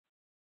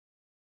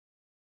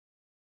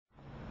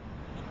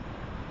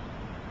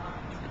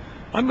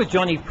I'm with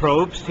Johnny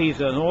Probst.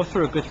 He's an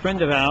author, a good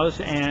friend of ours,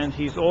 and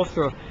he's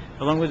author,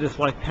 along with his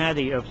wife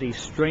Patty, of the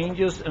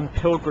Strangers and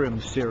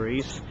Pilgrims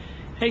series.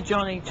 Hey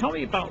Johnny, tell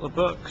me about the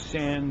books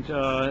and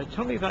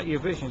tell me about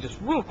your vision,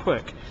 just real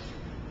quick.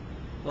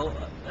 Well,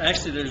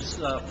 actually there's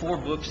 4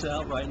 books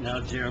out right now,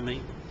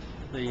 Jeremy.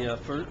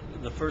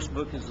 The first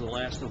book is The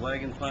Last of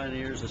Wagon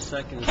Pioneers, the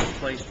second is A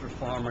Place for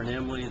Farmer and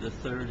Emily, the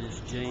third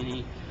is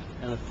Janie,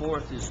 and the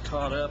fourth is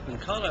Caught Up.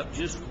 And Caught Up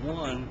just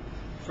won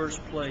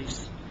first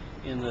place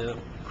in the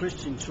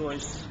Christian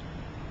Choice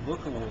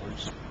Book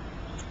Awards.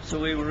 So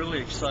we were really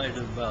excited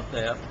about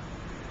that.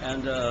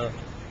 And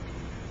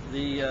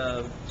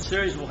the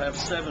series will have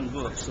 7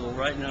 books, so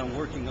right now I'm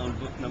working on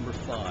book number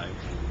 5.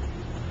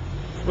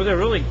 Well, they're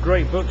really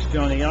great books,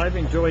 Johnny. I've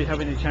enjoyed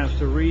having a chance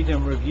to read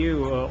and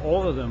review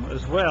all of them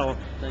as well.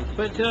 Thank you.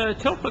 But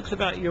tell folks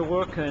about your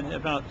work and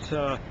about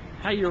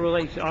how you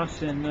relate to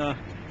us and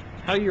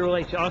how you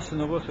relate to us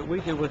and the work that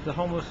we do with the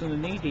homeless and the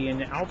needy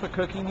in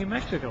Albuquerque, New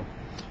Mexico.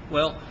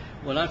 Well,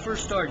 when I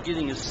first started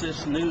getting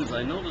Assist News,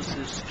 I noticed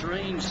this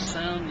strange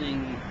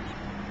sounding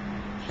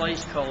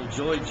place called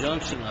Joy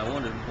Junction. I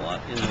wondered,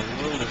 what in the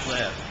world is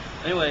that?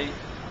 Anyway,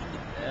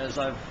 as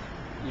I've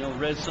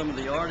read some of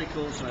the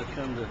articles and I've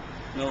come to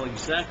know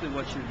exactly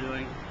what you're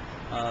doing,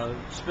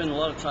 spend a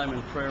lot of time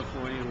in prayer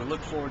for you, and we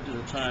look forward to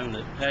the time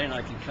that Patty and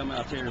I can come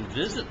out there and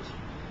visit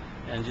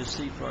and just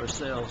see for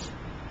ourselves.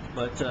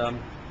 But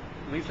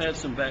we've had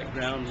some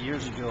background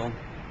years ago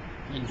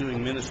in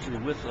doing ministry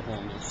with the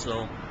homeless,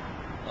 so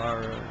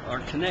our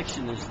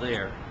connection is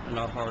there and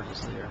our heart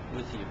is there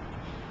with you.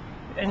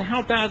 And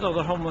how bad are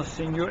the homeless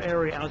in your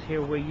area out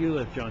here where you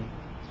live, Johnny?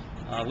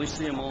 We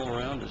see them all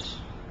around us.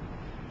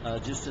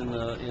 Just in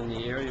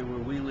the area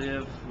where we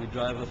live, we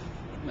drive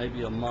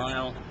maybe a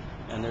mile,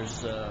 and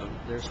there's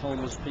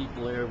homeless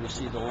people there. We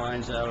see the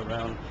lines out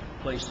around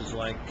places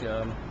like,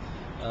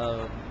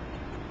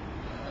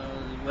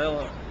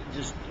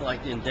 just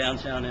like in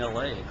downtown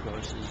LA, of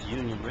course, is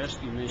Union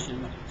Rescue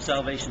Mission,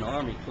 Salvation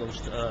Army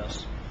close to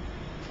us,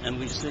 and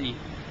we see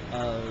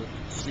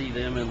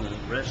them in the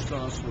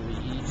restaurants where we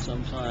eat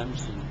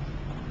sometimes, and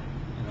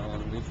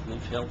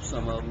we've helped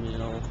some of them,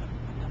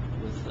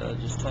 with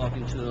just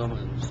talking to them,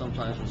 and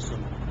sometimes with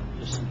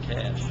some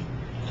cash.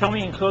 Tell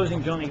me in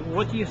closing, Johnny,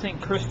 what do you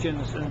think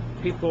Christians and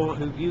people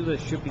who view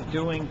this should be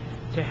doing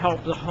to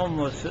help the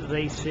homeless that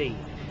they see?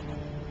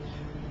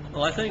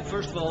 Well, I think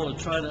first of all to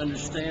try to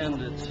understand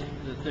that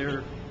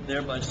they're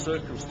there by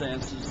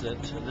circumstances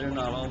that they're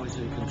not always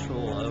in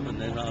control of, and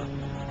they're not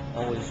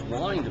always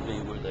wanting to be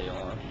where they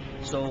are.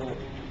 So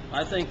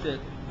I think that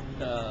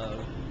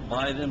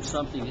buy them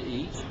something to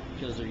eat,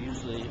 because they're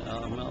usually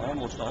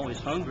almost always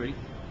hungry.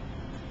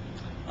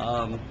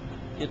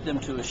 Get them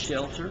to a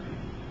shelter.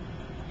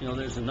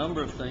 There's a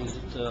number of things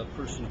that a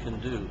person can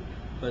do,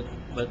 but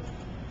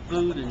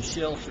food and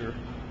shelter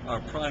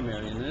are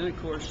primary, and then of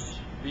course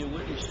be a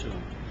witness to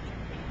them.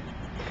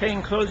 Okay,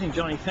 in closing,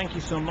 Johnny, thank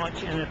you so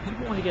much. And if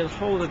people want to get a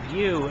hold of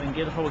you and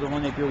get a hold of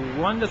one of your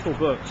wonderful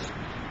books,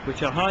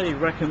 which I highly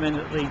recommend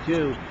that they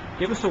do,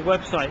 give us a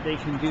website they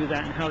can do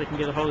that and how they can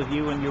get a hold of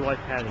you and your wife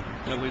Patty.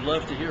 We'd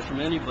love to hear from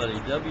anybody.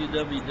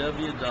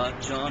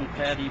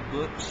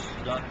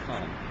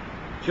 www.johnpattybooks.com.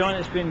 John,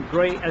 it's been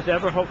great as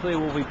ever. Hopefully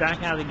we'll be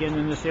back out again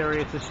in this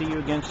area to see you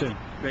again soon.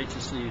 Great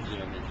to see you,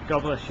 Jeremy.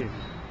 God bless you.